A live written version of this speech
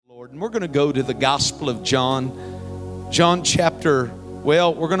Word, and we're going to go to the Gospel of John. John chapter,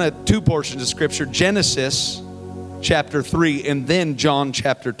 we're going to have two portions of Scripture, Genesis chapter 3 and then John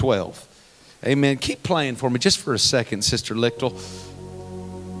chapter 12. Amen. Keep playing for me just for a second, Sister Lichtel.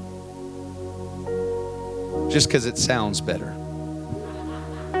 Just because it sounds better.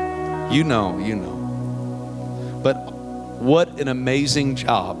 You know. But what an amazing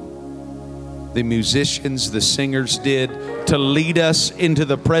job the musicians, the singers did to lead us into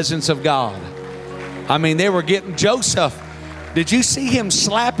the presence of God. I mean, they were getting Joseph. Did you see him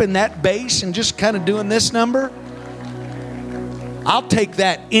slapping that bass and just kind of doing this number? I'll take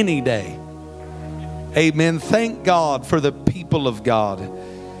that any day. Amen. Thank God for the people of God.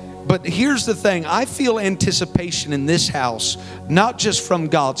 But here's the thing. I feel anticipation in this house, not just from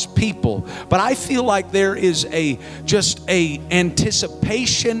God's people, but I feel like there is just a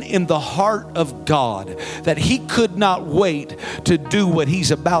anticipation in the heart of God that He could not wait to do what He's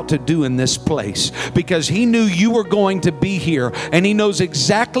about to do in this place, because He knew you were going to be here, and He knows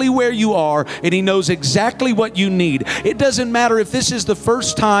exactly where you are, and He knows exactly what you need. It doesn't matter if this is the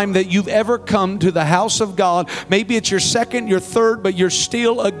first time that you've ever come to the house of God. Maybe it's your second, your third, but you're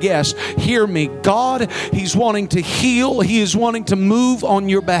still a guest. Hear me. God, He's wanting to heal. He is wanting to move on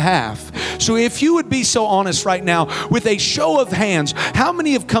your behalf. So if you would be so honest right now, with a show of hands, how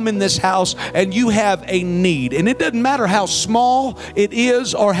many have come in this house and you have a need? And it doesn't matter how small it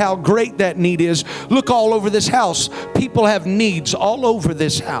is or how great that need is. Look all over this house. People have needs all over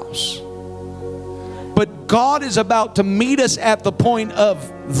this house. But God is about to meet us at the point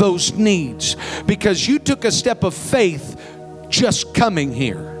of those needs, because you took a step of faith just coming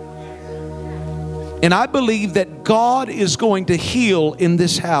here. And I believe that God is going to heal in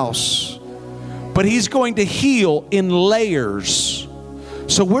this house, but He's going to heal in layers.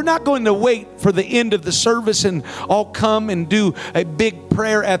 So we're not going to wait for the end of the service and all come and do a big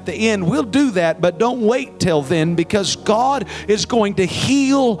prayer at the end. We'll do that, but don't wait till then, because God is going to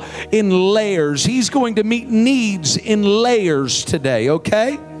heal in layers. He's going to meet needs in layers today,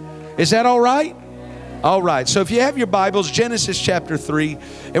 okay? Is that all right? All right, so if you have your Bibles, Genesis chapter 3,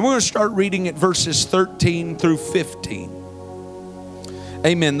 and we're going to start reading at verses 13 through 15.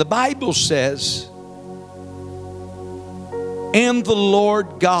 Amen. The Bible says, "And the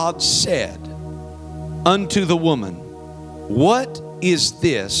Lord God said unto the woman, What is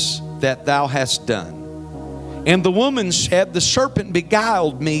this that thou hast done? And the woman said, The serpent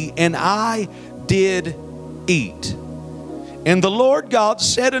beguiled me, and I did eat. And the Lord God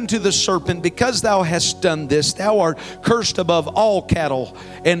said unto the serpent, Because thou hast done this, thou art cursed above all cattle,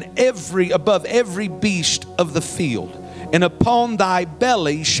 and above every beast of the field. And upon thy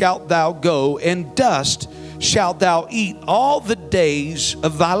belly shalt thou go, and dust shalt thou eat all the days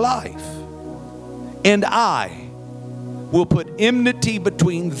of thy life. And I will put enmity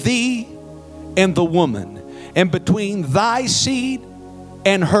between thee and the woman, and between thy seed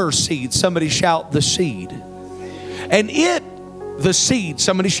and her seed." Somebody shout, "the seed." "And it," the seed,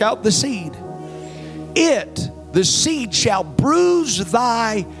 somebody shout, "the seed." "It," the seed, "shall bruise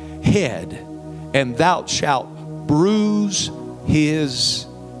thy head, and thou shalt bruise his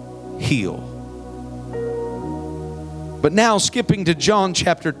heel." But now, skipping to John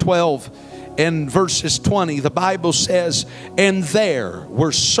chapter 12 and verses 20, the Bible says, "And there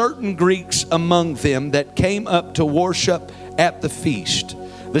were certain Greeks among them that came up to worship at the feast.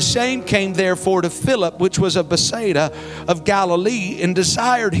 The same came therefore to Philip, which was of Bethsaida of Galilee, and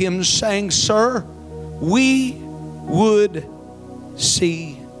desired him, saying, Sir, we would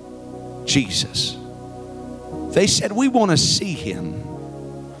see Jesus." They said, "We want to see Him."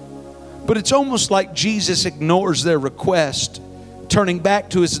 But it's almost like Jesus ignores their request, turning back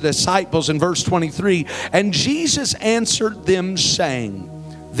to His disciples in verse 23. "And Jesus answered them, saying,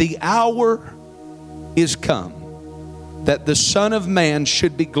 The hour is come, that the Son of Man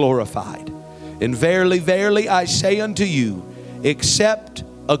should be glorified. And verily, verily, I say unto you, except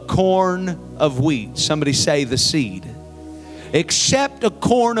a corn of wheat," somebody say the seed, "except a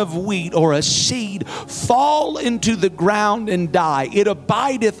corn of wheat or a seed fall into the ground and die, it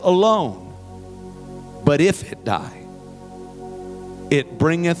abideth alone. But if it die, it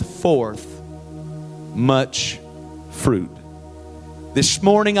bringeth forth much fruit." This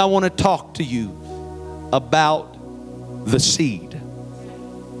morning I want to talk to you about the seed.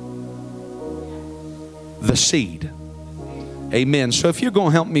 The seed. Amen. So if you're going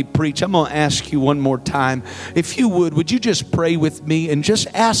to help me preach, I'm going to ask you one more time. If you would you just pray with me and just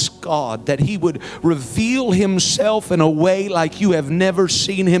ask God that He would reveal Himself in a way like you have never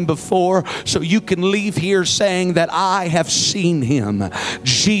seen Him before, so you can leave here saying that I have seen Him.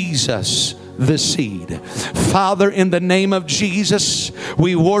 Jesus, the seed. Father, in the name of Jesus,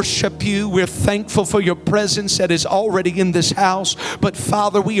 we worship you. We're thankful for your presence that is already in this house. But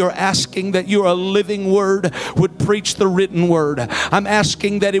Father, we are asking that your living word would preach the written word. I'm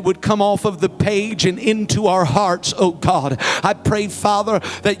asking that it would come off of the page and into our hearts, oh God. I pray, Father,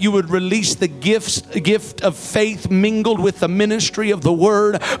 that you would release the gift of faith mingled with the ministry of the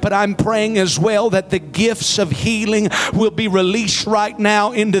word. But I'm praying as well that the gifts of healing will be released right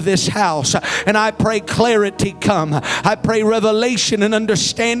now into this house. And I pray clarity come. I pray revelation and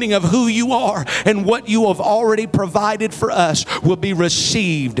understanding of who you are and what you have already provided for us will be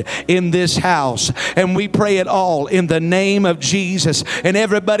received in this house. And we pray it all in the name of Jesus. And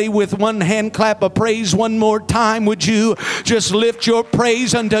everybody with one hand clap of praise one more time. Would you just lift your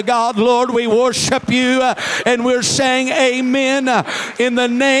praise unto God? Lord, we worship you and we're saying amen in the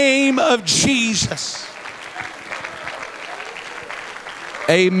name of Jesus.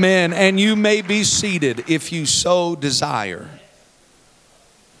 Amen. And you may be seated if you so desire.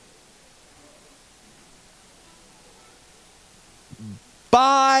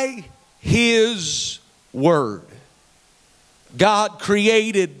 By His word, God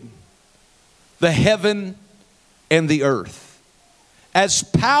created the heaven and the earth. As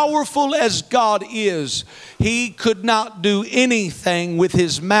powerful as God is, He could not do anything with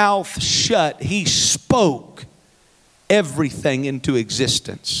His mouth shut. He spoke everything into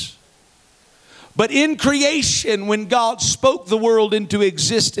existence. But in creation, when God spoke the world into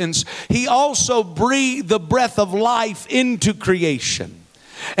existence, He also breathed the breath of life into creation.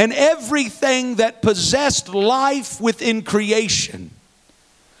 And everything that possessed life within creation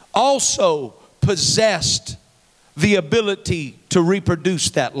also possessed the ability to reproduce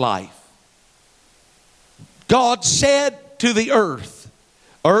that life. God said to the earth,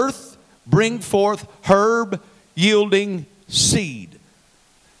 "Earth, bring forth herb yielding seed."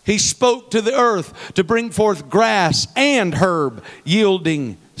 He spoke to the earth to bring forth grass and herb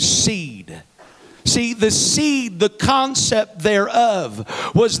yielding seed. See, the seed, the concept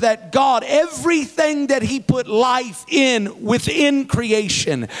thereof was that God, everything that He put life in within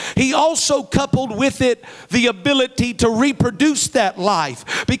creation, He also coupled with it the ability to reproduce that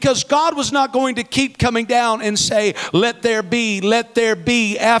life. Because God was not going to keep coming down and say, let there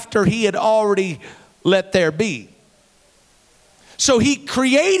be, after He had already let there be. So He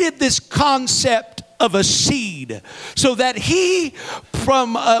created this concept of a seed so that He,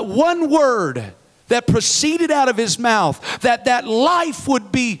 from one word that proceeded out of His mouth, that life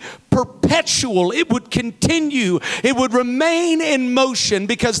would be perpetual. It would continue. It would remain in motion,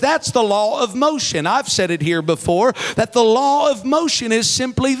 because that's the law of motion. I've said it here before, that the law of motion is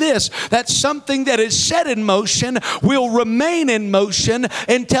simply this, that something that is set in motion will remain in motion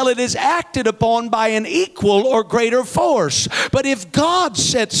until it is acted upon by an equal or greater force. But if God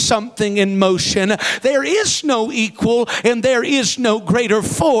sets something in motion, there is no equal and there is no greater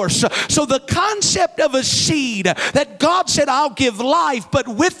force. So the concept of a seed, that God said, I'll give life, but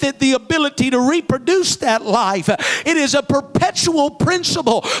with it the ability to reproduce that life. It is a perpetual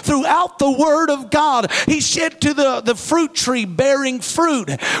principle throughout the Word of God. He said to the fruit tree bearing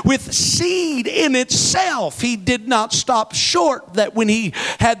fruit with seed in itself. He did not stop short that when He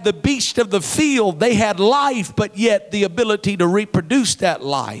had the beast of the field, they had life, but yet the ability to reproduce that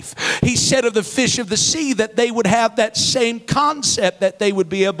life. He said of the fish of the sea that they would have that same concept, that they would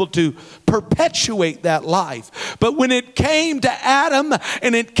be able to perpetuate that life. But when it came to Adam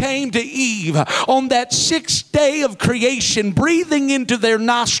and it came to Eve, on that sixth day of creation, breathing into their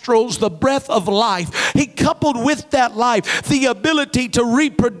nostrils the breath of life, He coupled with that life the ability to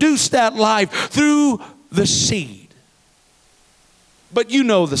reproduce that life through the seed. But you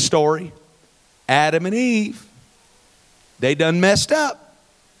know the story. Adam and Eve, they done messed up.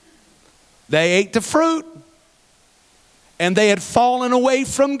 They ate the fruit and they had fallen away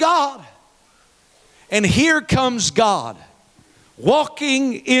from God. And here comes God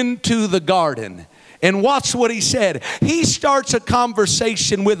walking into the garden. And watch what He said. He starts a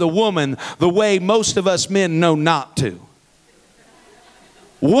conversation with a woman the way most of us men know not to.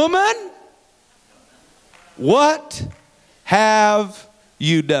 Woman, what have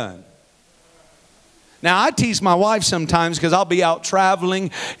you done? Now, I tease my wife sometimes because I'll be out traveling.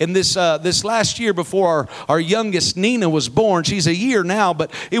 And this last year before our youngest Nina was born, she's a year now,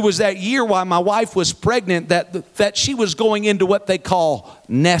 but it was that year while my wife was pregnant that she was going into what they call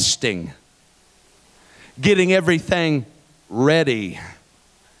nesting, getting everything ready.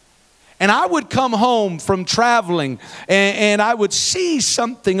 And I would come home from traveling and I would see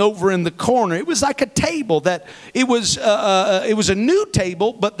something over in the corner. It was like a table that it was a new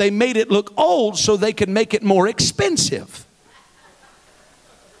table, but they made it look old so they could make it more expensive.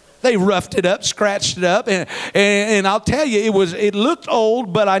 They roughed it up, scratched it up, and I'll tell you, it looked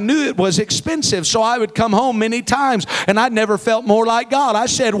old, but I knew it was expensive. So I would come home many times, and I never felt more like God. I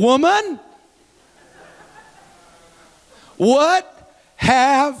said, woman, what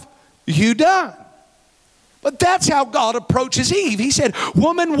have you done? But that's how God approaches Eve. He said,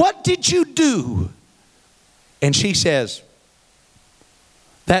 woman, what did you do? And she says,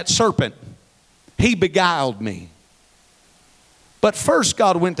 that serpent, he beguiled me. But first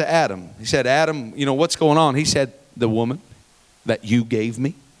God went to Adam. He said, Adam, you know, what's going on? He said, the woman that you gave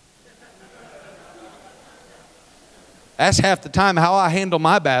me. That's half the time how I handle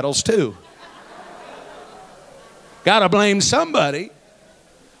my battles too. Got to blame somebody.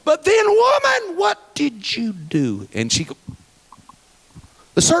 But then, woman, what did you do? And she,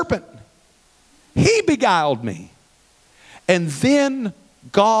 the serpent, he beguiled me. And then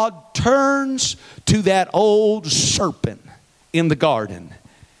God turns to that old serpent in the garden.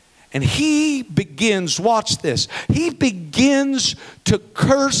 And he begins, watch this, he begins to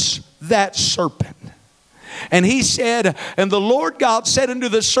curse that serpent. And he said, and the Lord God said unto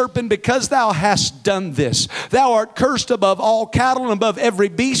the serpent, because thou hast done this, thou art cursed above all cattle and above every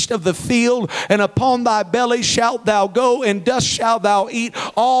beast of the field, and upon thy belly shalt thou go, and dust shalt thou eat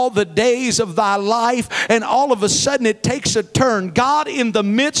all the days of thy life. And all of a sudden it takes a turn. God, in the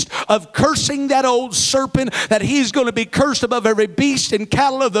midst of cursing that old serpent, that he's going to be cursed above every beast and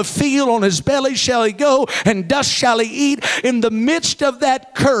cattle of the field, on his belly shall he go, and dust shall he eat. In the midst of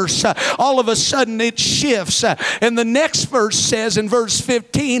that curse, all of a sudden it shifts. And the next verse says in verse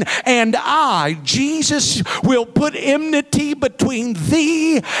 15, and I, Jesus, will put enmity between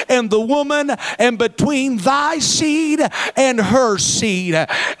thee and the woman, and between thy seed and her seed.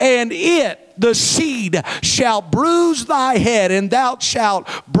 And it, the seed, shall bruise thy head, and thou shalt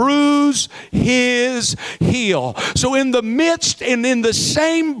bruise his heel. So in the midst and in the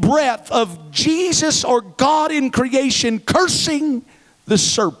same breath of Jesus, or God in creation, cursing the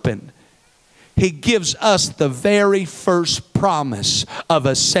serpent, he gives us the very first promise of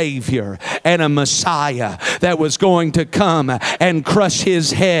a Savior and a Messiah that was going to come and crush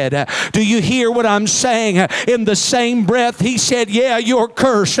his head. Do you hear what I'm saying? In the same breath, he said, yeah, you're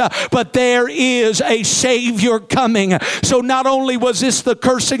cursed, but there is a Savior coming. So not only was this the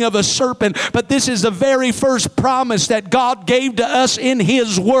cursing of a serpent, but this is the very first promise that God gave to us in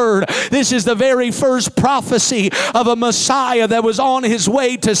his word. This is the very first prophecy of a Messiah that was on his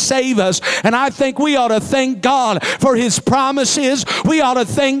way to save us. And I think we ought to thank God for his promises. We ought to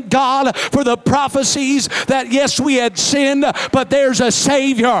thank God for the prophecies that, yes, we had sinned, but there's a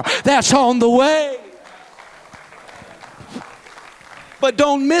Savior that's on the way. But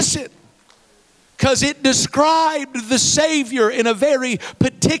don't miss it, because it described the Savior in a very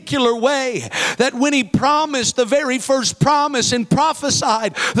particular way. That when he promised the very first promise and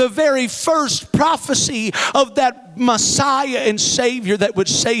prophesied the very first prophecy of that Messiah and Savior that would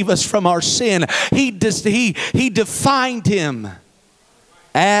save us from our sin, he defined him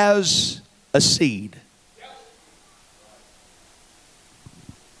as a seed.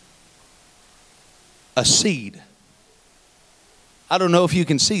 A seed. I don't know if you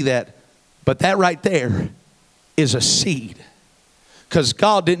can see that, but that right there is a seed. Because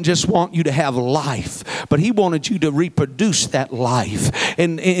God didn't just want you to have life, but he wanted you to reproduce that life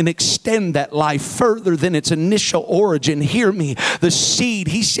and extend that life further than its initial origin. Hear me. The seed,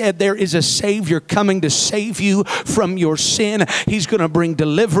 he said there is a Savior coming to save you from your sin. He's going to bring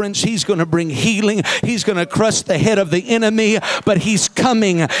deliverance. He's going to bring healing. He's going to crush the head of the enemy, but he's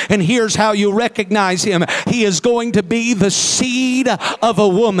coming. And here's how you recognize him. He is going to be the seed of a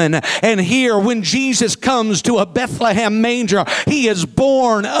woman. And here, when Jesus comes to a Bethlehem manger, he is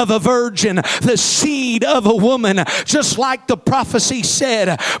born of a virgin, the seed of a woman, just like the prophecy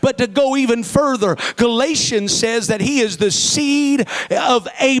said. But to go even further, Galatians says that he is the seed of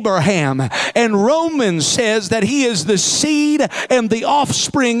Abraham, and Romans says that he is the seed and the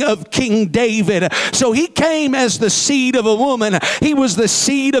offspring of King David. So he came as the seed of a woman. He was the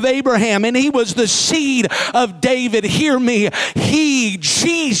seed of Abraham, and he was the seed of David. Hear me. He,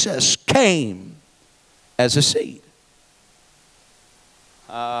 Jesus, came as a seed.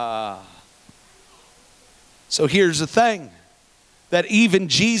 So here's the thing, that even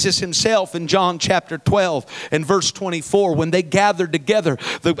Jesus himself in John chapter 12 and verse 24, when they gathered together,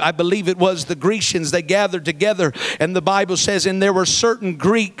 I believe it was the Grecians, they gathered together, and the Bible says, and there were certain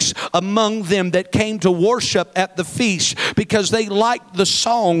Greeks among them that came to worship at the feast, because they liked the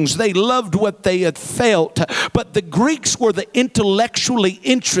songs, they loved what they had felt. But the Greeks were the intellectually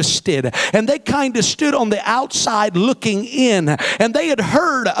interested, and they kind of stood on the outside looking in, and they had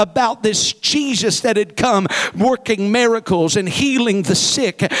heard about this Jesus that had come working miracles and healing healing the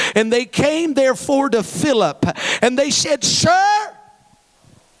sick. And they came therefore to Philip, and they said, Sir,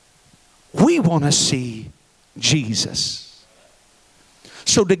 we want to see Jesus.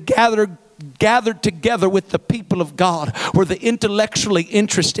 So to gathered together with the people of God were the intellectually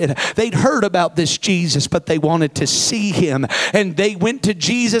interested. They'd heard about this Jesus, but they wanted to see him. And they went to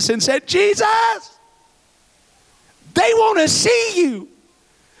Jesus and said, Jesus, they want to see you.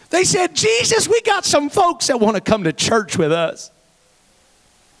 They said, Jesus, we got some folks that want to come to church with us.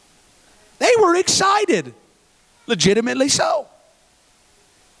 They were excited, legitimately so.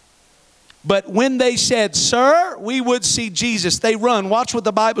 But when they said, Sir, we would see Jesus, they run. Watch what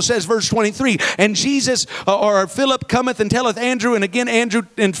the Bible says, verse 23. And Jesus, or Philip cometh and telleth Andrew, and again Andrew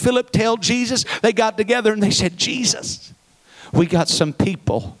and Philip tell Jesus. They got together and they said, Jesus, we got some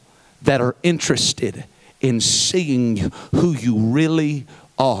people that are interested in seeing who you really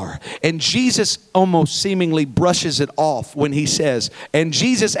are. And Jesus almost seemingly brushes it off when he says, and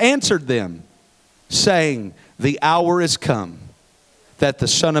Jesus answered them, saying, the hour is come that the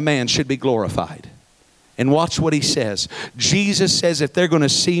Son of Man should be glorified. And watch what he says. Jesus says, if they're going to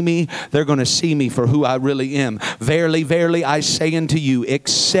see me, they're going to see me for who I really am. Verily, verily, I say unto you,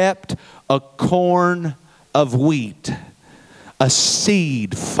 except a corn of wheat, a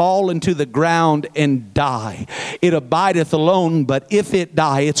seed, fall into the ground and die, it abideth alone, but if it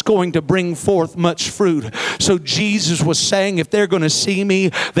die, it's going to bring forth much fruit. So Jesus was saying, if they're going to see me,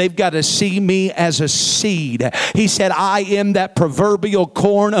 they've got to see me as a seed. He said, I am that proverbial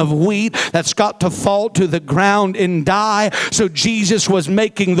corn of wheat that's got to fall to the ground and die. So Jesus was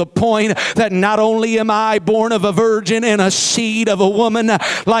making the point that not only am I born of a virgin and a seed of a woman,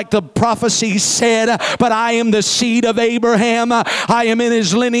 like the prophecy said, but I am the seed of Abraham. I am in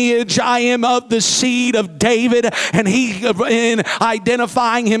his lineage. I am of the seed of David. And he, in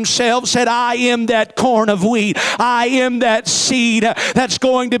identifying himself, said, I am that corn of wheat. I am that seed that's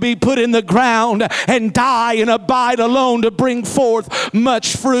going to be put in the ground and die and abide alone to bring forth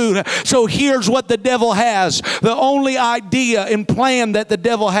much fruit. So here's what the devil has. The only idea and plan that the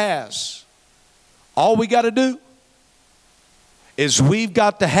devil has. All we got to do is we've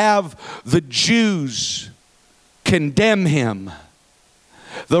got to have the Jews condemn him,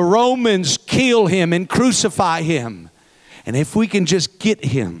 the Romans kill him and crucify him. And if we can just get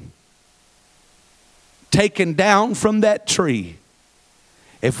him taken down from that tree,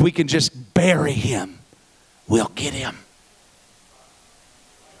 if we can just bury him, we'll get him.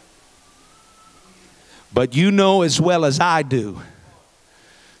 But you know as well as I do,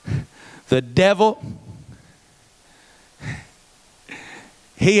 the devil,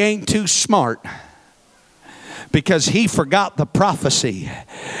 he ain't too smart, because he forgot the prophecy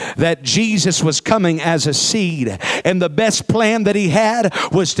that Jesus was coming as a seed. And the best plan that he had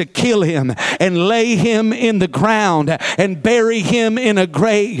was to kill him and lay him in the ground and bury him in a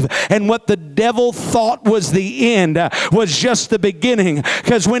grave. And what the devil thought was the end was just the beginning.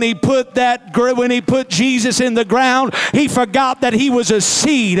 Because when he put Jesus in the ground, he forgot that he was a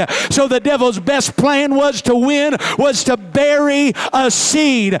seed. So the devil's best plan was to win, was to bury a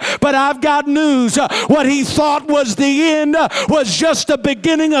seed. But I've got news. What he thought was the end was just the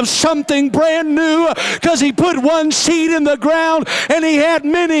beginning of something brand new, because he put one seed in the ground and he had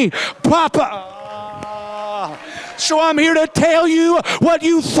many. So I'm here to tell you, what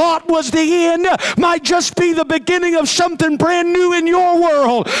you thought was the end might just be the beginning of something brand new in your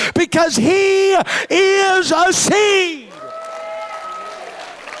world, because he is a seed.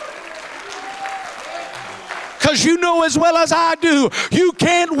 Because you know as well as I do, you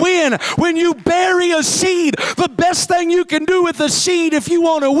can't win when you bury a seed. The best thing you can do with a seed if you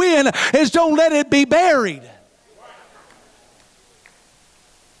want to win is don't let it be buried.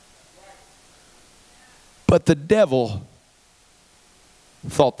 But the devil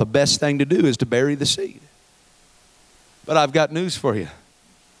thought the best thing to do is to bury the seed. But I've got news for you.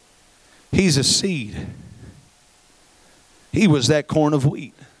 He's a seed. He was that corn of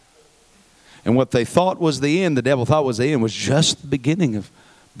wheat. And what they thought was the end, the devil thought was the end, was just the beginning of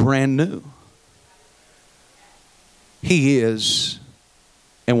brand new. He is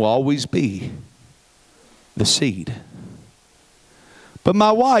and will always be the seed. But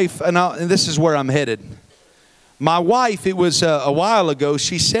my wife, and this is where I'm headed. My wife, it was a while ago,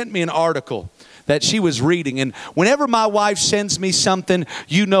 she sent me an article that she was reading. And whenever my wife sends me something,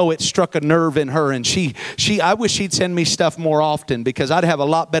 you know it struck a nerve in her. And I wish she'd send me stuff more often, because I'd have a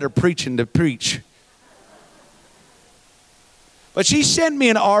lot better preaching to preach. But she sent me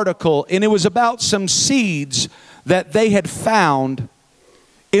an article, and it was about some seeds that they had found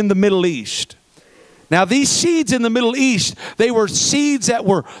in the Middle East. Now, these seeds in the Middle East, they were seeds that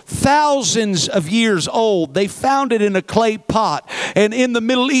were thousands of years old. They found it in a clay pot. And in the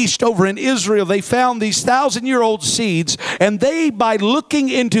Middle East, over in Israel, they found these 1,000-year-old seeds. And they, by looking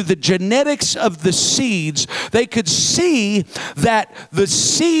into the genetics of the seeds, they could see that the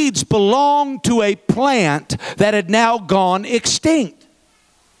seeds belonged to a plant that had now gone extinct.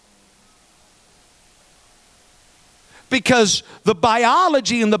 Because the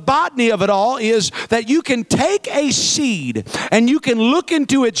biology and the botany of it all is that you can take a seed and you can look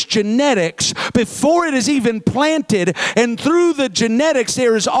into its genetics before it is even planted, and through the genetics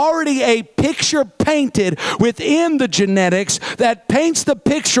there is already a picture painted within the genetics that paints the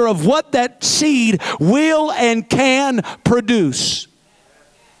picture of what that seed will and can produce.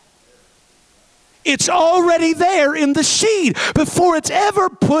 It's already there in the seed before it's ever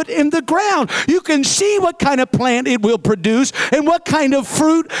put in the ground. You can see what kind of plant it will produce and what kind of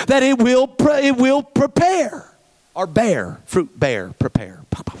fruit that it will prepare or bear. Fruit, bear, prepare.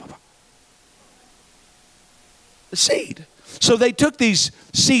 The seed. So they took these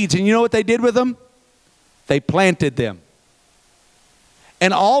seeds, and you know what they did with them? They planted them.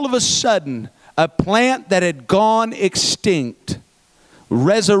 And all of a sudden, a plant that had gone extinct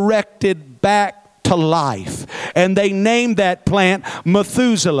resurrected back to life. And they named that plant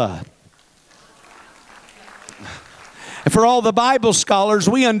Methuselah. And for all the Bible scholars,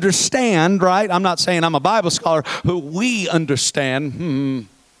 we understand, right? I'm not saying I'm a Bible scholar, but we understand.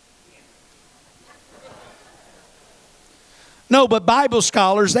 No, but Bible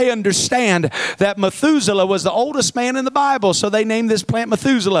scholars, they understand that Methuselah was the oldest man in the Bible. So they named this plant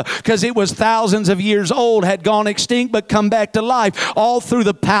Methuselah because it was thousands of years old, had gone extinct, but come back to life, all through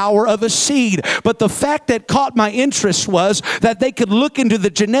the power of a seed. But the fact that caught my interest was that they could look into the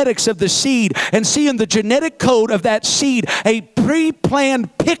genetics of the seed and see in the genetic code of that seed a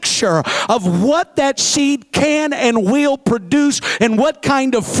pre-planned picture of what that seed can and will produce and what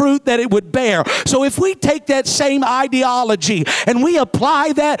kind of fruit that it would bear. So if we take that same ideology and we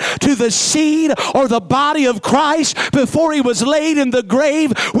apply that to the seed or the body of Christ before he was laid in the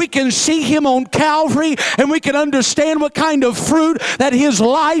grave, we can see him on Calvary, and we can understand what kind of fruit that his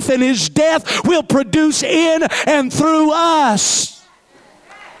life and his death will produce in and through us.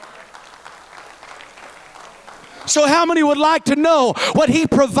 So how many would like to know what he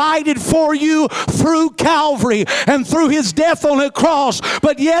provided for you through Calvary and through his death on a cross,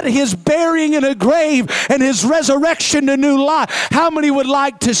 but yet his burying in a grave and his resurrection to new life? How many would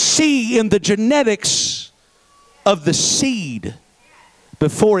like to see in the genetics of the seed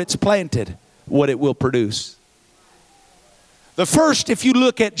before it's planted what it will produce? The first, if you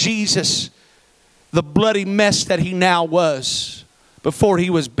look at Jesus, the bloody mess that he now was before he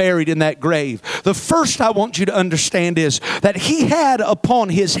was buried in that grave, the first I want you to understand is that he had upon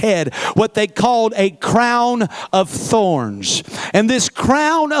his head what they called a crown of thorns. And this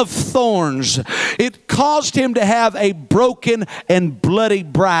crown of thorns, it caused him to have a broken and bloody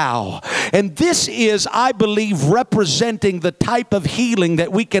brow. And this is, I believe, representing the type of healing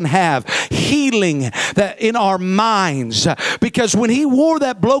that we can have. Healing that in our minds. Because when he wore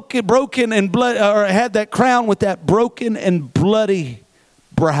that broken and blood, or had that crown with that broken and bloody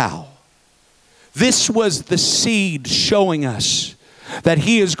brow, this was the seed showing us that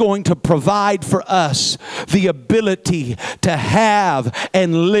he is going to provide for us the ability to have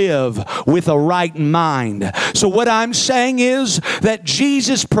and live with a right mind. So what I'm saying is that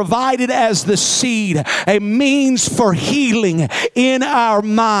Jesus provided as the seed a means for healing in our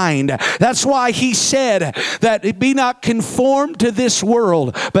mind. That's why he said that be not conformed to this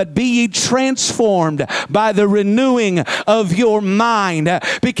world, but be ye transformed by the renewing of your mind.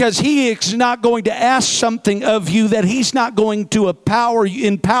 Because he is not going to ask something of you that he's not going to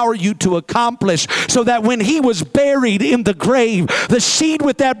empower you to accomplish. So that when he was buried in the grave, the seed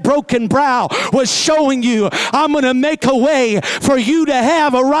with that broken brow was showing you, I'm going to make a way for you to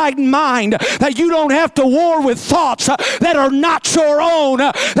have a right mind, that you don't have to war with thoughts that are not your own,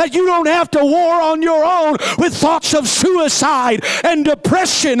 that you don't have to war on your own with thoughts of suicide and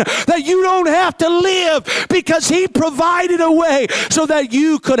depression, that you don't have to live, because he provided a way so that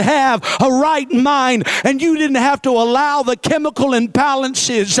you could have a right mind, and you didn't have to allow the chemical imbalances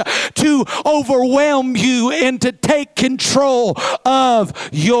to overwhelm you and to take control of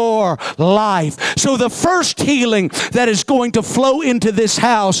your life. So the first healing that is going to flow into this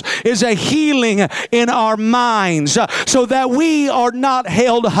house is a healing in our minds, so that we are not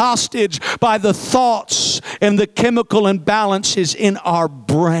held hostage by the thoughts and the chemical imbalances in our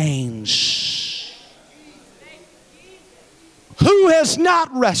brains. Who has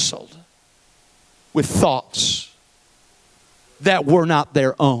not wrestled with thoughts that were not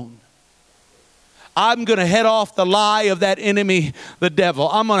their own? I'm going to head off the lie of that enemy, the devil.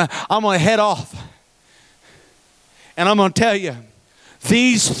 I'm going to head off. And I'm going to tell you,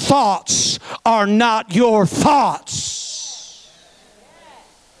 these thoughts are not your thoughts.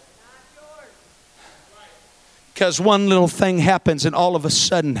 Because one little thing happens and all of a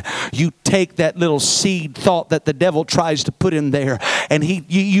sudden you take that little seed thought that the devil tries to put in there and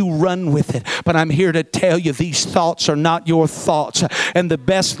you run with it. But I'm here to tell you, these thoughts are not your thoughts. And the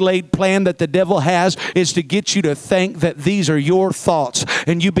best laid plan that the devil has is to get you to think that these are your thoughts.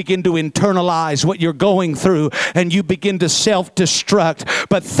 And you begin to internalize what you're going through and you begin to self-destruct.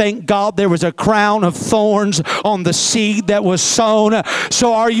 But thank God there was a crown of thorns on the seed that was sown.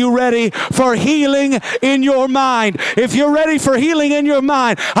 So are you ready for healing in your mind? If you're ready for healing in your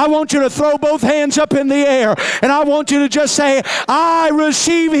mind, I want you to throw both hands up in the air and I want you to just say, I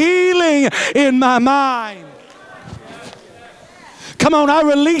receive healing in my mind. Come on, I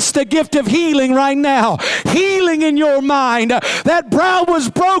release the gift of healing right now. Healing in your mind. That brow was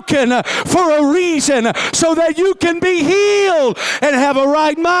broken for a reason, so that you can be healed and have a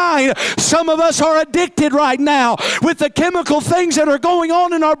right mind. Some of us are addicted right now with the chemical things that are going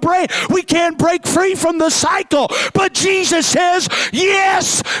on in our brain. We can't break free from the cycle. But Jesus says,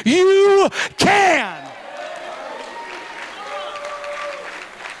 yes, you can.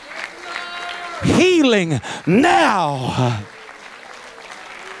 Healing now.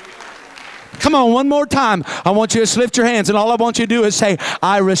 Come on, one more time. I want you to lift your hands, and all I want you to do is say,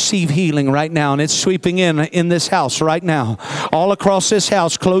 I receive healing right now. And it's sweeping in this house right now. All across this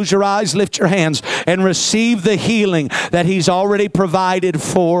house, close your eyes, lift your hands, and receive the healing that He's already provided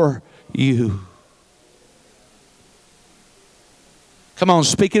for you. Come on,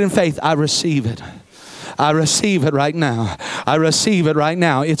 speak it in faith. I receive it. I receive it right now. I receive it right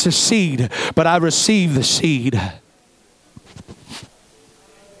now. It's a seed, but I receive the seed.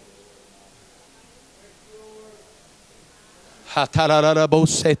 Come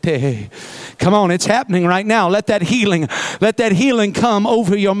on, it's happening right now. Let that healing come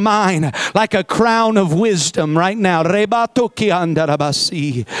over your mind like a crown of wisdom right now. In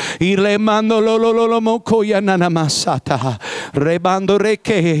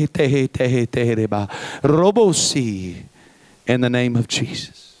the name of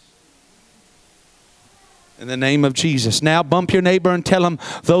Jesus. In the name of Jesus. Now bump your neighbor and tell him,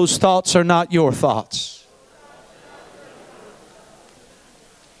 those thoughts are not your thoughts.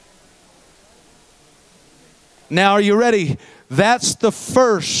 Now, are you ready? That's the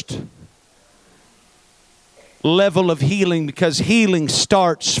first level of healing, because healing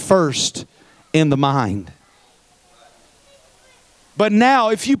starts first in the mind. But now,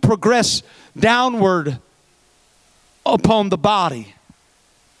 if you progress downward upon the body,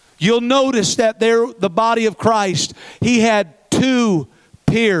 you'll notice that the body of Christ, He had 2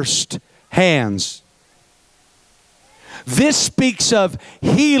 pierced hands. This speaks of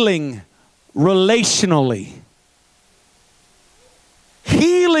healing relationally.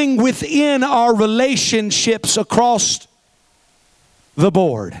 Healing within our relationships across the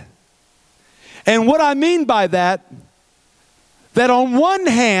board. And what I mean by that on one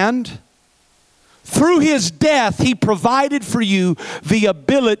hand, through His death, He provided for you the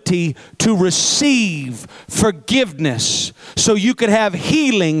ability to receive forgiveness so you could have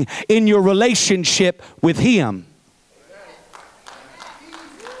healing in your relationship with Him.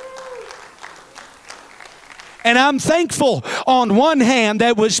 And I'm thankful on one hand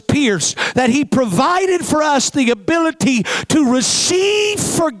that was pierced, that He provided for us the ability to receive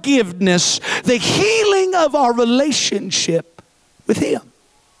forgiveness, the healing of our relationship with Him.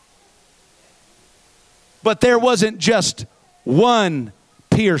 But there wasn't just one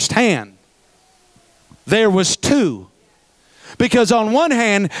pierced hand. There was 2. Because on one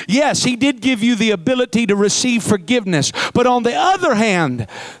hand, yes, He did give you the ability to receive forgiveness. But on the other hand,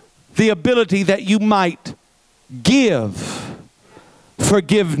 the ability that you might give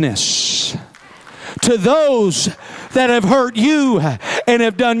forgiveness to those that have hurt you and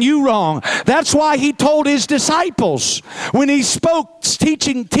have done you wrong. That's why He told His disciples when He spoke,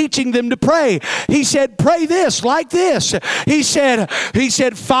 teaching them to pray. He said, pray this, like this. He said,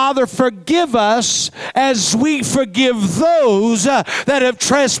 Father, forgive us as we forgive those that have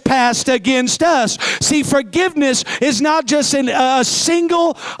trespassed against us. See, forgiveness is not just a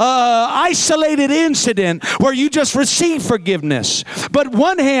single isolated incident where you just receive forgiveness. But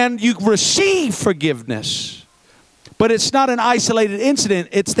one hand, you receive forgiveness. But it's not an isolated incident.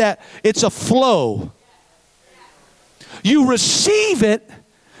 It's a flow. You receive it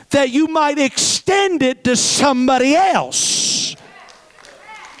that you might extend it to somebody else.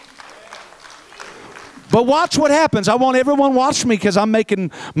 But watch what happens. I want everyone watch me because I'm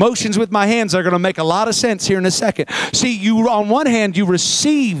making motions with my hands that are going to make a lot of sense here in a second. See, you on one hand, you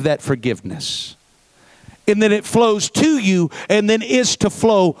receive that forgiveness. And then it flows to you and then is to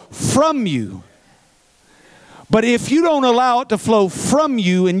flow from you. But if you don't allow it to flow from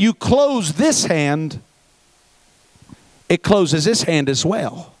you and you close this hand, it closes this hand as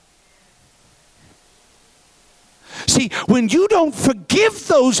well. See, when you don't forgive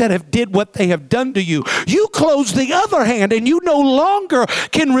those that have did what they have done to you, you close the other hand and you no longer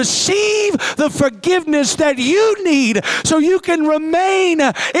can receive the forgiveness that you need so you can remain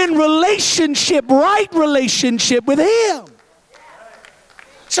in relationship, right relationship with Him.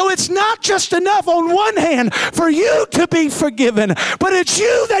 So it's not just enough on one hand for you to be forgiven, but it's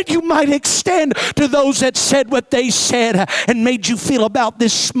you that you might extend to those that said what they said and made you feel about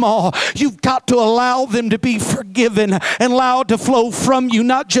this small. You've got to allow them to be forgiven and allow it to flow from you,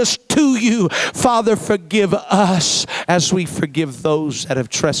 not just to you. Father, forgive us as we forgive those that have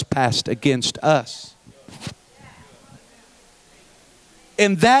trespassed against us.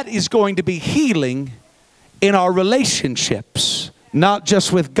 And that is going to be healing in our relationships. Not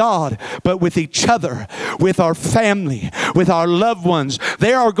just with God, but with each other, with our family, with our loved ones.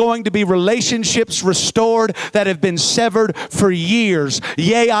 There are going to be relationships restored that have been severed for years.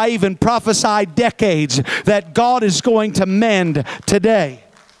 Yea, I even prophesy decades that God is going to mend today.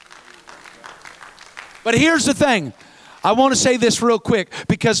 But here's the thing. I want to say this real quick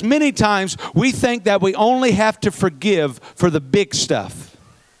because many times we think that we only have to forgive for the big stuff.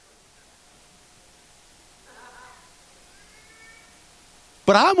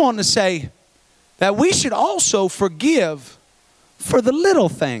 But I want to say that we should also forgive for the little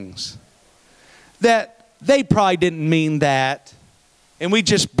things. That they probably didn't mean that. And we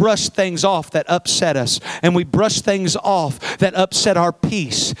just brush things off that upset us. And we brush things off that upset our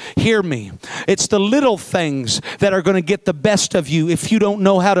peace. Hear me. It's the little things that are going to get the best of you if you don't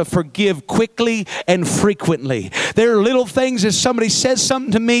know how to forgive quickly and frequently. There are little things as somebody says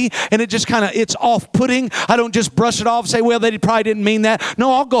something to me and it just it's off-putting. I don't just brush it off and say, well, they probably didn't mean that.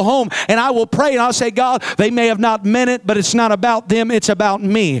 No, I'll go home and I will pray and I'll say, God, they may have not meant it, but it's not about them. It's about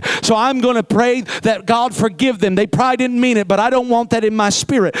me. So I'm going to pray that God forgive them. They probably didn't mean it, but I don't want that in my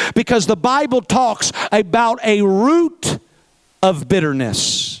spirit, because the Bible talks about a root of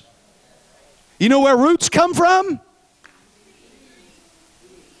bitterness. You know where roots come from?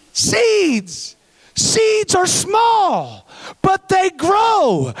 Seeds. Seeds are small, but they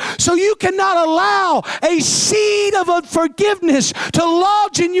grow. So you cannot allow a seed of unforgiveness to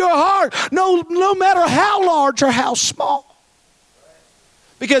lodge in your heart, no matter how large or how small.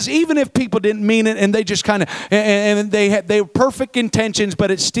 Because even if people didn't mean it and they just and they were perfect intentions, but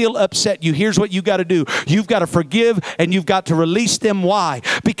it still upset you, here's what you got to do. You've got to forgive and you've got to release them. Why?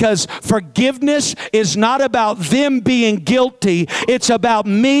 Because forgiveness is not about them being guilty. It's about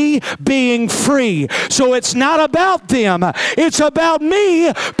me being free. So it's not about them. It's about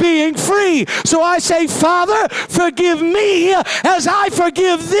me being free. So I say, Father, forgive me as I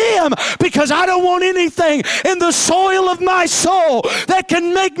forgive them, because I don't want anything in the soil of my soul that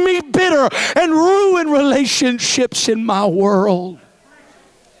can make me bitter and ruin relationships in my world.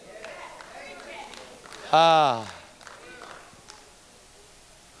 So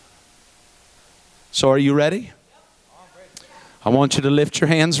are you ready? I want you to lift your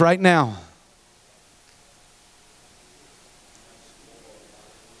hands right now.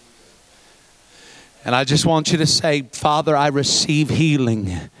 And I just want you to say, Father, I receive healing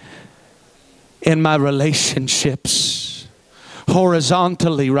in my relationships.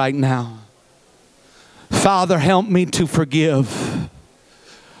 Horizontally right now. Father, help me to forgive.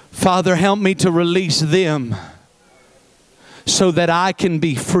 Father, help me to release them so that I can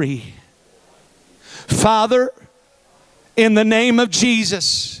be free. Father, in the name of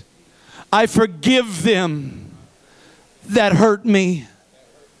Jesus, I forgive them that hurt me.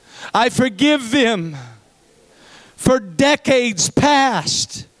 I forgive them for decades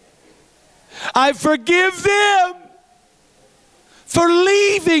past. I forgive them for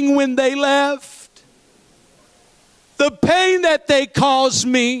leaving when they left. The pain that they caused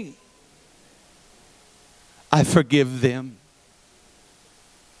me, I forgive them.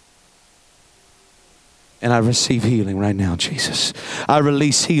 And I receive healing right now, Jesus. I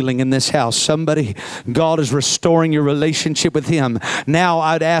release healing in this house. Somebody, God is restoring your relationship with Him. Now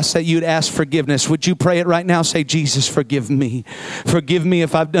I'd ask that you'd ask forgiveness. Would you pray it right now? Say, Jesus, forgive me. Forgive me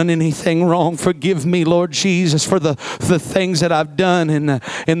if I've done anything wrong. Forgive me, Lord Jesus, for the things that I've done and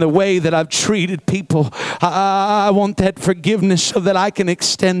in the way that I've treated people. I want that forgiveness so that I can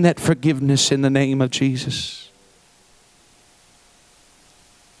extend that forgiveness in the name of Jesus.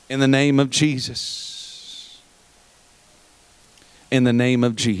 In the name of Jesus. in the name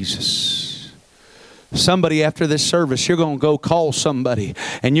of Jesus. Somebody after this service, you're going to go call somebody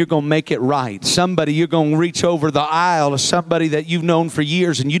and you're going to make it right. Somebody, you're going to reach over the aisle to somebody that you've known for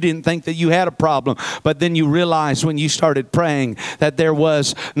years and you didn't think that you had a problem. But then you realized when you started praying that there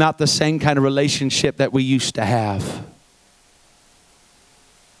was not the same kind of relationship that we used to have.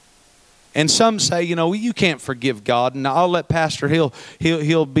 And some say, you can't forgive God. And I'll let Pastor, he'll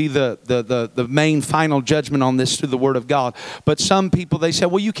be the main final judgment on this through the Word of God. But some people, they say,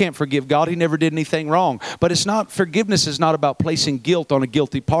 well, you can't forgive God. He never did anything wrong. But forgiveness is not about placing guilt on a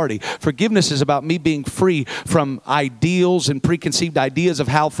guilty party. Forgiveness is about me being free from ideals and preconceived ideas of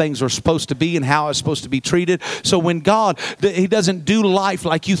how things are supposed to be and how it's supposed to be treated. So when God, He doesn't do life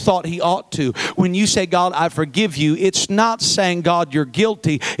like you thought He ought to. When you say, God, I forgive you, it's not saying, God, you're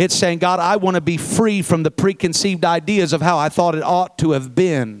guilty. It's saying, God, I want to be free from the preconceived ideas of how I thought it ought to have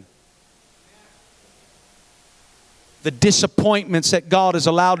been. The disappointments that God has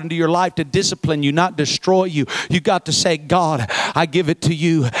allowed into your life to discipline you, not destroy you. You got to say, God, I give it to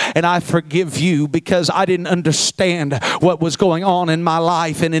you and I forgive you because I didn't understand what was going on in my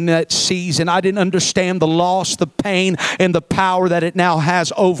life and in that season. I didn't understand the loss, the pain, and the power that it now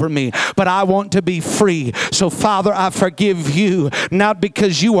has over me. But I want to be free. So, Father, I forgive you, not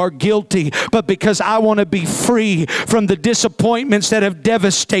because you are guilty, but because I want to be free from the disappointments that have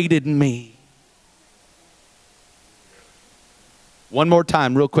devastated me. One more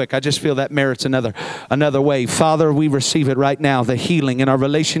time, real quick. I just feel that merits another way. Father, we receive it right now, the healing in our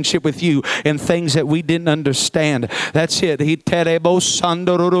relationship with you and things that we didn't understand. That's it.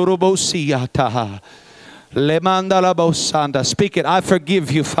 Speak it. I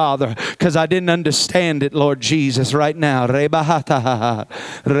forgive you, Father, because I didn't understand it, Lord Jesus, right now.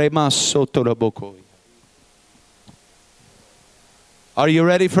 Are you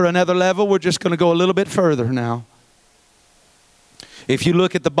ready for another level? We're just going to go a little bit further now. If you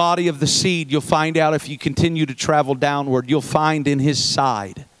look at the body of the seed, you'll find out if you continue to travel downward, you'll find in his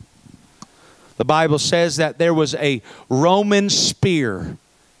side. The Bible says that there was a Roman spear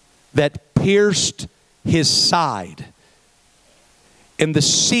that pierced his side. And the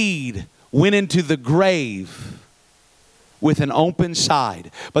seed went into the grave with an open side.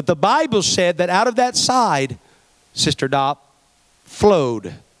 But the Bible said that out of that side, Sister Dop,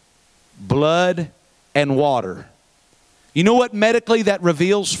 flowed blood and water. You know what medically that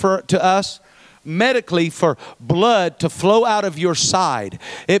reveals to us? Medically, for blood to flow out of your side,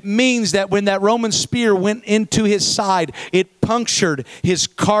 it means that when that Roman spear went into his side, it punctured his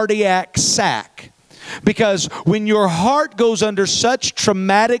cardiac sac. Because when your heart goes under such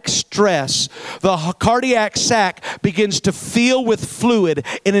traumatic stress, the cardiac sac begins to fill with fluid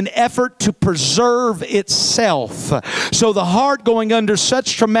in an effort to preserve itself. So the heart going under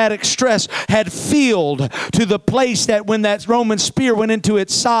such traumatic stress had filled to the place that when that Roman spear went into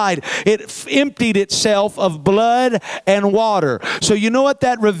its side, it emptied itself of blood and water. So you know what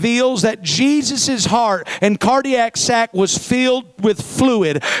that reveals? That Jesus' heart and cardiac sac was filled with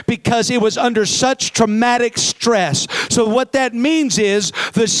fluid because it was under such traumatic stress. So what that means is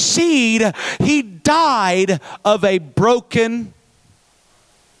the seed, he died of a broken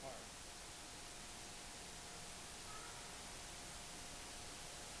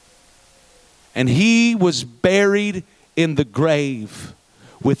and he was buried in the grave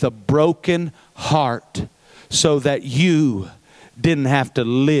with a broken heart so that you didn't have to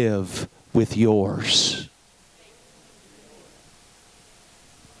live with yours.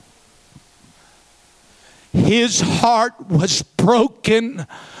 His heart was broken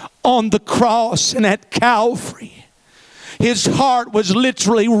on the cross and at Calvary. His heart was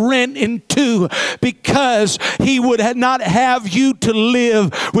literally rent in two because he would not have you to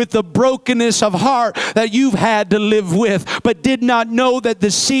live with the brokenness of heart that you've had to live with, but did not know that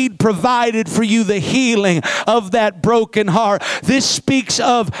the seed provided for you the healing of that broken heart. This speaks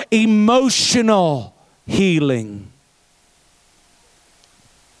of emotional healing.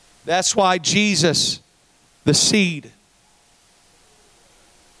 That's why Jesus, the seed.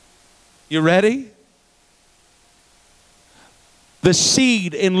 You ready? The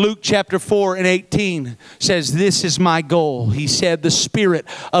seed in Luke chapter 4 and 18 says, "This is my goal." He said, "The Spirit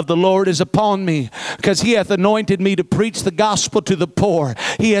of the Lord is upon me, because he hath anointed me to preach the gospel to the poor.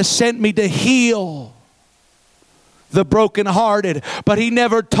 He has sent me to heal the brokenhearted." But he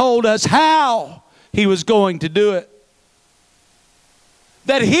never told us how he was going to do it.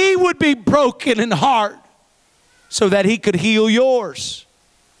 That he would be broken in heart so that he could heal yours.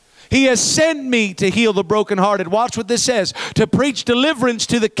 He has sent me to heal the brokenhearted. Watch what this says. To preach deliverance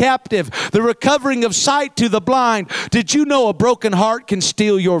to the captive, the recovering of sight to the blind. Did you know a broken heart can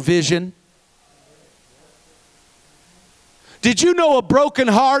steal your vision? Did you know a broken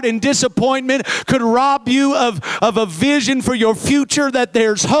heart and disappointment could rob you of a vision for your future, that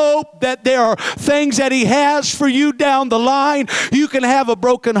there's hope, that there are things that He has for you down the line? You can have a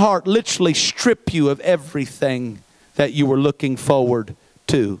broken heart literally strip you of everything that you were looking forward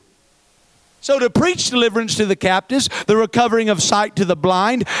to. So to preach deliverance to the captives, the recovering of sight to the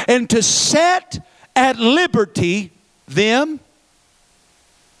blind, and to set at liberty them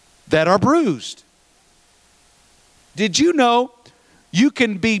that are bruised. Did you know you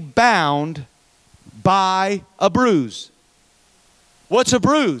can be bound by a bruise? What's a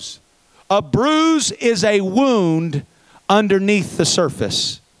bruise? A bruise is a wound underneath the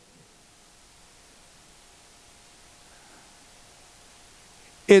surface.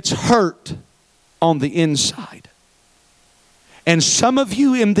 It's hurt on the inside. And some of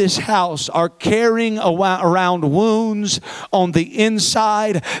you in this house are carrying around wounds on the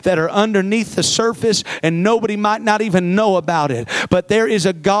inside that are underneath the surface, and nobody might not even know about it. But there is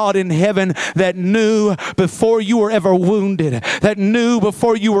a God in heaven that knew before you were ever wounded, that knew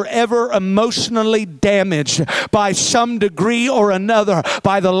before you were ever emotionally damaged by some degree or another,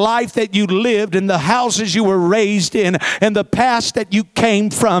 by the life that you lived and the houses you were raised in and the past that you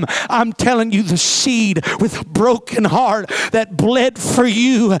came from. I'm telling you, the seed with a broken heart that bled for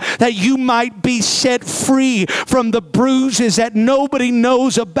you, that you might be set free from the bruises that nobody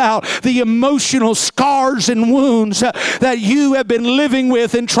knows about, the emotional scars and wounds that you have been living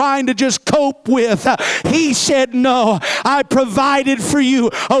with and trying to just cope with. He said, no, I provided for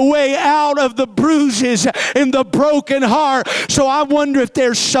you a way out of the bruises and the broken heart. So I wonder if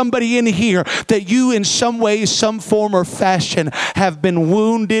there's somebody in here that you in some way, some form or fashion have been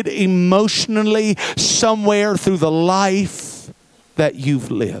wounded emotionally somewhere through the life that you've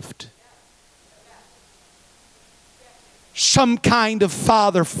lived. Some kind of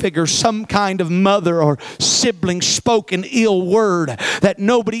father figure, some kind of mother or sibling spoke an ill word that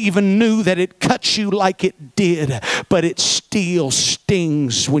nobody even knew that it cut you like it did, but it still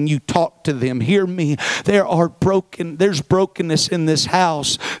stings when you talk to them. Hear me, there's brokenness in this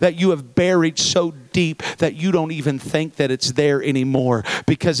house that you have buried so deep that you don't even think that it's there anymore,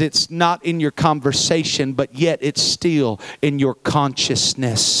 because it's not in your conversation, but yet it's still in your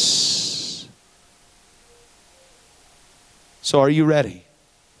consciousness. So are you ready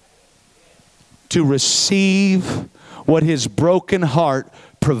to receive what His broken heart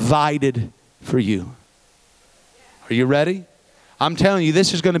provided for you? Are you ready? I'm telling you,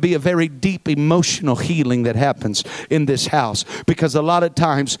 this is going to be a very deep emotional healing that happens in this house, because a lot of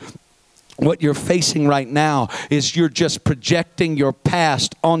times what you're facing right now is you're just projecting your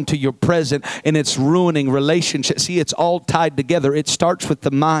past onto your present, and it's ruining relationships. See, it's all tied together. It starts with the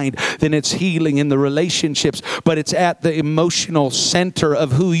mind, then it's healing in the relationships, but it's at the emotional center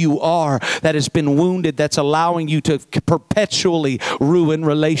of who you are that has been wounded, that's allowing you to perpetually ruin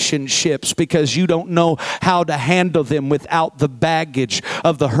relationships because you don't know how to handle them without the baggage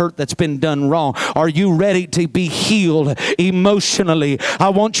of the hurt that's been done wrong. Are you ready to be healed emotionally? I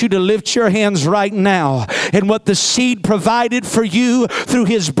want you to lift your hands right now, and what the seed provided for you through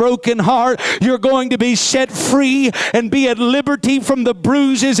His broken heart, you're going to be set free and be at liberty from the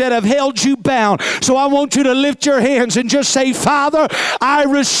bruises that have held you bound. So I want you to lift your hands and just say, Father, I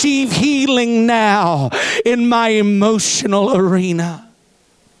receive healing now in my emotional arena.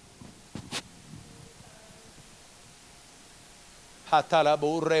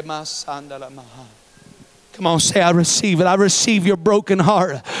 Come on, say, I receive it. I receive your broken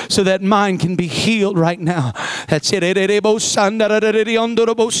heart so that mine can be healed right now. That's it.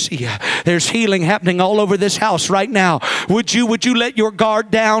 There's healing happening all over this house right now. Would you let your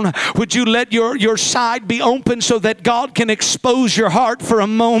guard down? Would you let your side be open so that God can expose your heart for a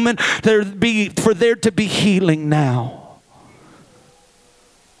moment? For there to be healing now.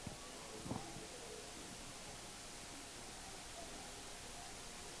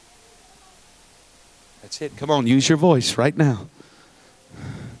 That's it. Come on, use your voice right now.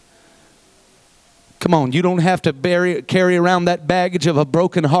 Come on, you don't have to carry around that baggage of a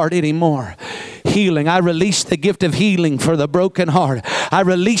broken heart anymore. Healing. I release the gift of healing for the broken heart. I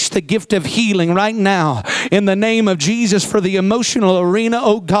release the gift of healing right now in the name of Jesus for the emotional arena,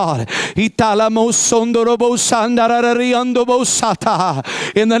 oh God. In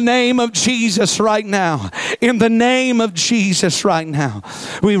the name of Jesus right now. In the name of Jesus right now.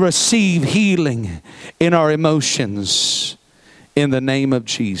 We receive healing in our emotions in the name of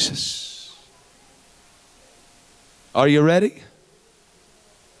Jesus. Are you ready?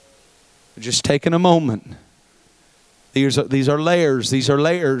 Just taking a moment. These are layers. These are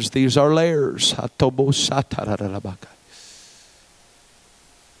layers. These are layers.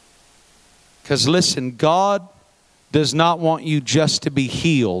 Because listen, God does not want you just to be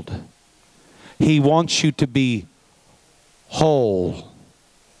healed. He wants you to be whole.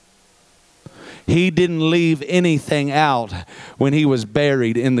 He didn't leave anything out when he was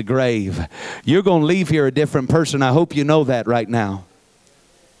buried in the grave. You're going to leave here a different person. I hope you know that right now.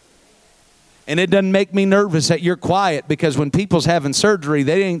 And it doesn't make me nervous that you're quiet, because when people's having surgery,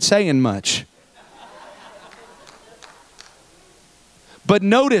 they ain't saying much. But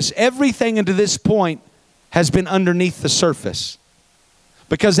notice, everything into this point has been underneath the surface.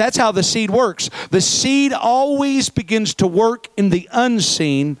 Because that's how the seed works. The seed always begins to work in the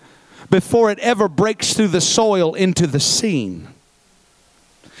unseen before it ever breaks through the soil into the seen.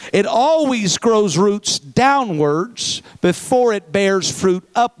 It always grows roots downwards before it bears fruit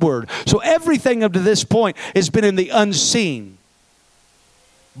upward. So everything up to this point has been in the unseen.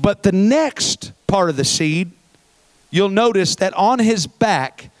 But the next part of the seed, you'll notice that on his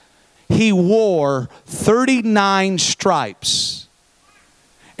back, he wore 39 stripes.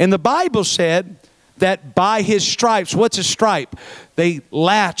 And the Bible said that by his stripes, what's a stripe? They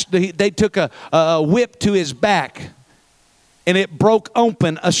took a whip to his back, and it broke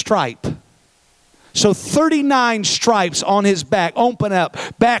open a stripe. So 39 stripes on his back, open up.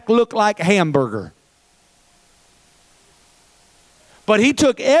 Back looked like a hamburger. But he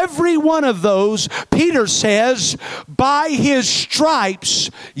took every one of those. Peter says, by his stripes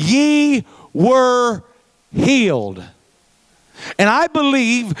ye were healed. And I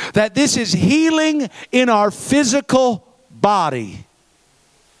believe that this is healing in our physical body.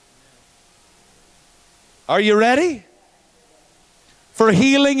 Are you ready for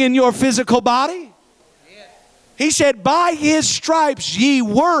healing in your physical body? He said, by his stripes ye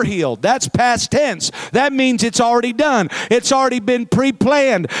were healed. That's past tense. That means it's already done. It's already been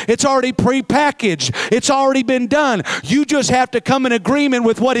pre-planned. It's already pre-packaged. It's already been done. You just have to come in agreement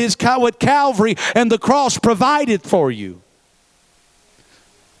with what Calvary and the cross provided for you.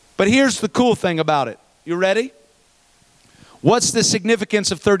 But here's the cool thing about it. You ready? What's the significance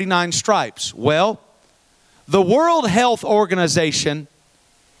of 39 stripes? Well, the World Health Organization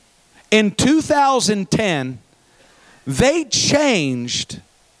in 2010, they changed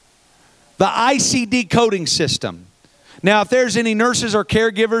the ICD coding system. Now, if there's any nurses or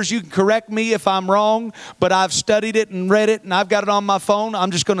caregivers, you can correct me if I'm wrong, but I've studied it and read it, and I've got it on my phone. I'm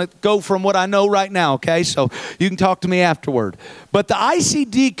just going to go from what I know right now, okay? So you can talk to me afterward. But the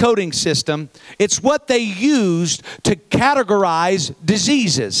ICD coding system, it's what they used to categorize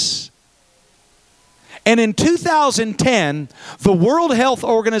diseases. And in 2010, the World Health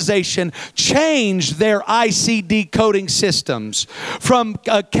Organization changed their ICD coding systems from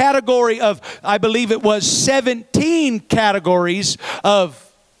a category of, I believe it was 17 categories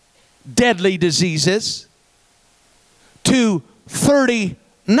of deadly diseases to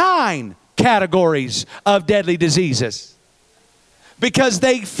 39 categories of deadly diseases. Because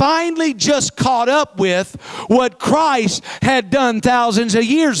they finally just caught up with what Christ had done thousands of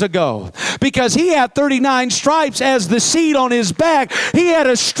years ago. Because he had 39 stripes as the seed on his back. He had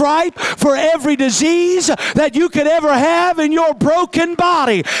a stripe for every disease that you could ever have in your broken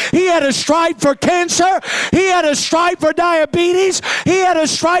body. He had a stripe for cancer. He had a stripe for diabetes. He had a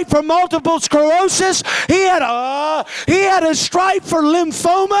stripe for multiple sclerosis. He had a stripe for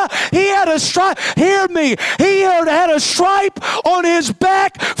lymphoma. He had a stripe, hear me, he had a stripe on his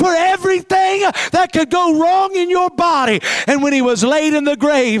back for everything that could go wrong in your body. And when he was laid in the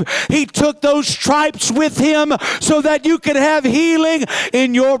grave, he took those stripes with him so that you could have healing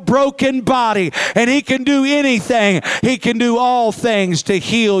in your broken body. And he can do anything. He can do all things to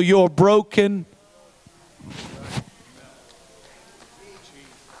heal your broken.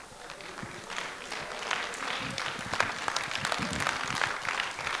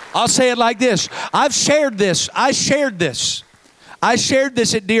 I'll say it like this. I shared this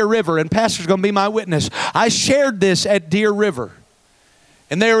at Deer River, and Pastor's going to be my witness. I shared this at Deer River.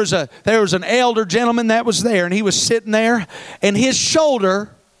 And there was an elder gentleman that was there, and he was sitting there, and his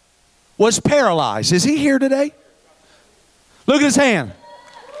shoulder was paralyzed. Is he here today? Look at his hand.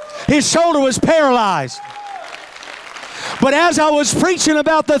 His shoulder was paralyzed. But as I was preaching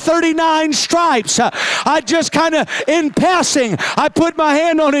about the 39 stripes, I just kind of, in passing, I put my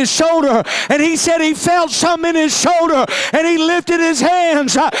hand on his shoulder, and he said he felt something in his shoulder, and he lifted his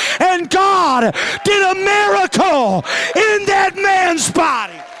hands, and God did a miracle in that man's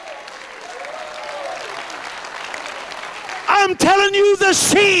body. I'm telling you, the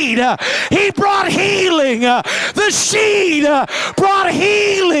seed, he brought healing. The seed brought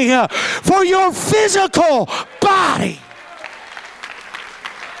healing for your physical body.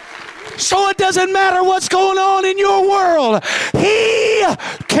 So it doesn't matter what's going on in your world. He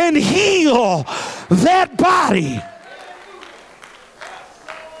can heal that body.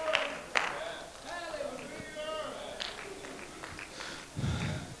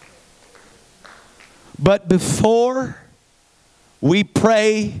 But before we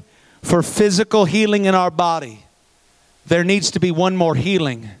pray for physical healing in our body, there needs to be one more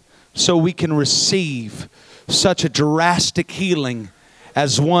healing so we can receive such a drastic healing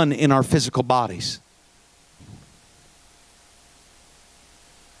as one in our physical bodies.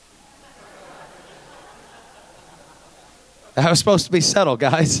 I was supposed to be subtle,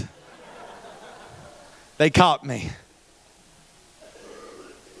 guys. They caught me.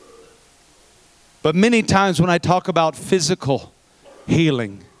 But many times when I talk about physical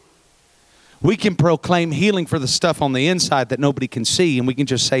healing, we can proclaim healing for the stuff on the inside that nobody can see, and we can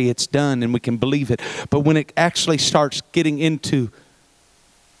just say it's done and we can believe it. But when it actually starts getting into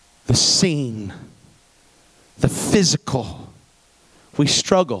the scene, the physical, we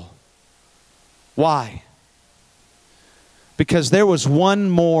struggle. Why? Because there was one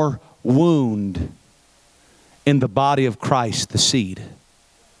more wound in the body of Christ, the seed.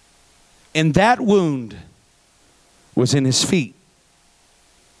 And that wound was in his feet.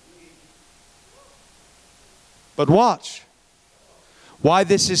 But watch. Why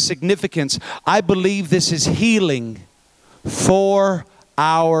this is significant. I believe this is healing for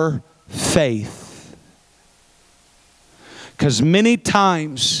our faith. Because many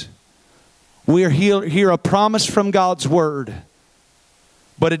times we hear a promise from God's Word,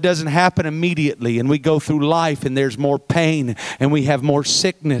 but it doesn't happen immediately, and we go through life and there's more pain and we have more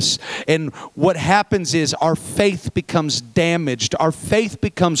sickness. And what happens is our faith becomes damaged. Our faith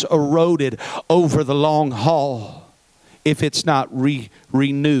becomes eroded over the long haul if it's not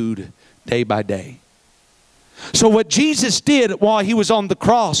renewed day by day. So what Jesus did while he was on the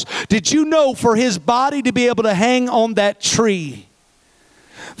cross, did you know for his body to be able to hang on that tree,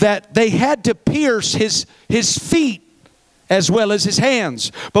 that they had to pierce his feet as well as his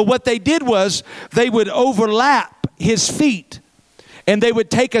hands? But what they did was they would overlap his feet, and they would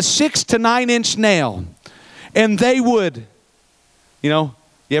take a 6 to 9 inch nail, and they would, you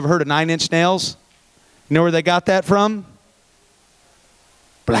ever heard of 9-inch nails? You know where they got that from?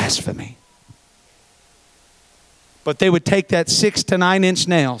 Blasphemy. But they would take that 6 to 9 inch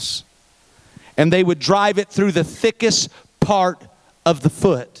nails, and they would drive it through the thickest part of the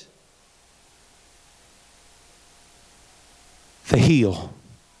foot, the heel.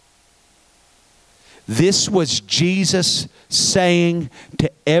 This was Jesus saying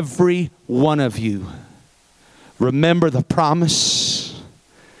to every one of you, remember the promise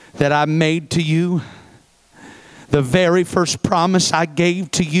that I made to you? The very first promise I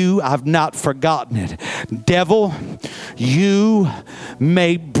gave to you, I've not forgotten it. Devil, you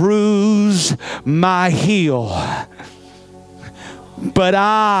may bruise my heel, but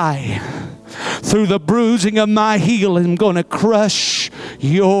I, through the bruising of my heel, am going to crush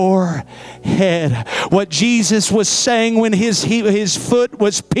your head. What Jesus was saying when his foot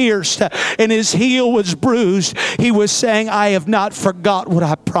was pierced and his heel was bruised, he was saying, I have not forgot what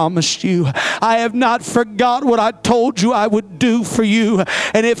I promised you. I have not forgot what I told you I would do for you.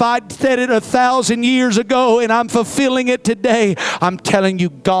 And if I said it 1,000 years ago and I'm fulfilling it today, I'm telling you,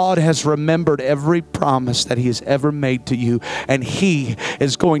 God has remembered every promise that he has ever made to you, and he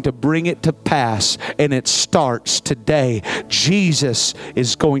is going to bring it to pass, and it starts today. Jesus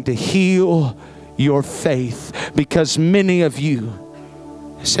is going to heal your faith, because many of you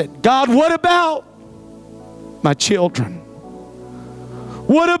said, God, what about my children?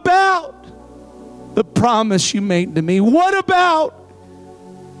 What about the promise you made to me? What about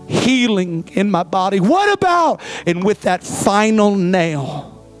healing in my body? What about? And with that final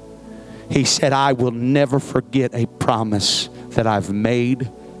nail, he said, I will never forget a promise that I've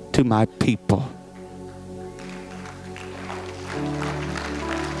made to my people.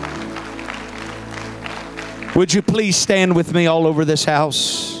 Would you please stand with me all over this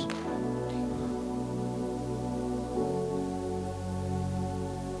house?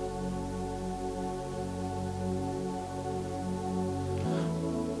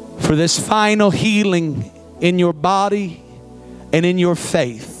 For this final healing in your body and in your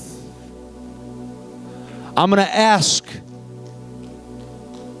faith, I'm going to ask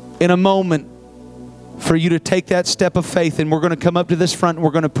in a moment for you to take that step of faith, and we're going to come up to this front and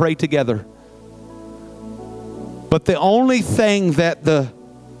we're going to pray together. But the only thing that the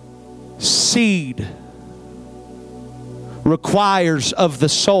seed requires of the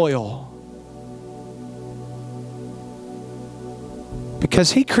soil,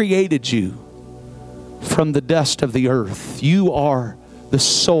 because he created you from the dust of the earth. You are the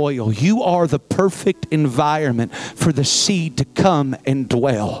soil. You are the perfect environment for the seed to come and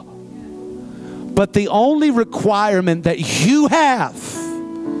dwell. But the only requirement that you have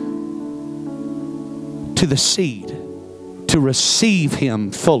to the seed to receive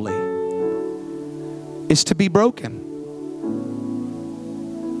him fully is to be broken.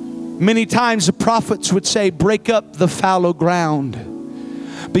 Many times the prophets would say, break up the fallow ground.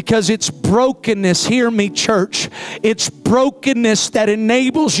 Because it's brokenness, hear me church, it's brokenness that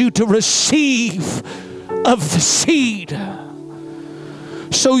enables you to receive of the seed.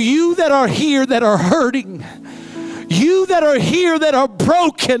 So you that are here that are hurting, you that are here that are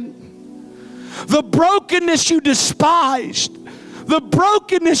broken, the brokenness you despised, the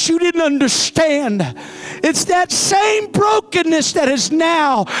brokenness you didn't understand, it's that same brokenness that has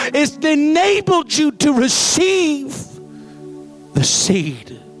now enabled you to receive the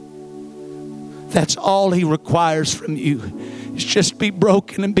seed. That's all He requires from you, is just be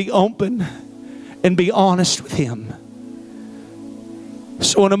broken and be open and be honest with Him.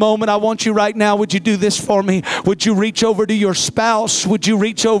 So in a moment, I want you right now, would you do this for me? Would you reach over to your spouse? Would you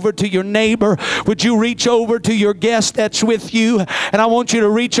reach over to your neighbor? Would you reach over to your guest that's with you? And I want you to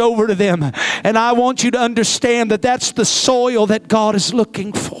reach over to them. And I want you to understand that that's the soil that God is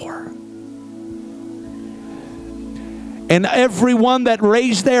looking for. And everyone that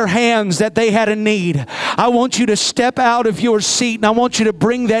raised their hands that they had a need, I want you to step out of your seat and I want you to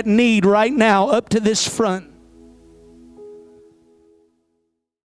bring that need right now up to this front.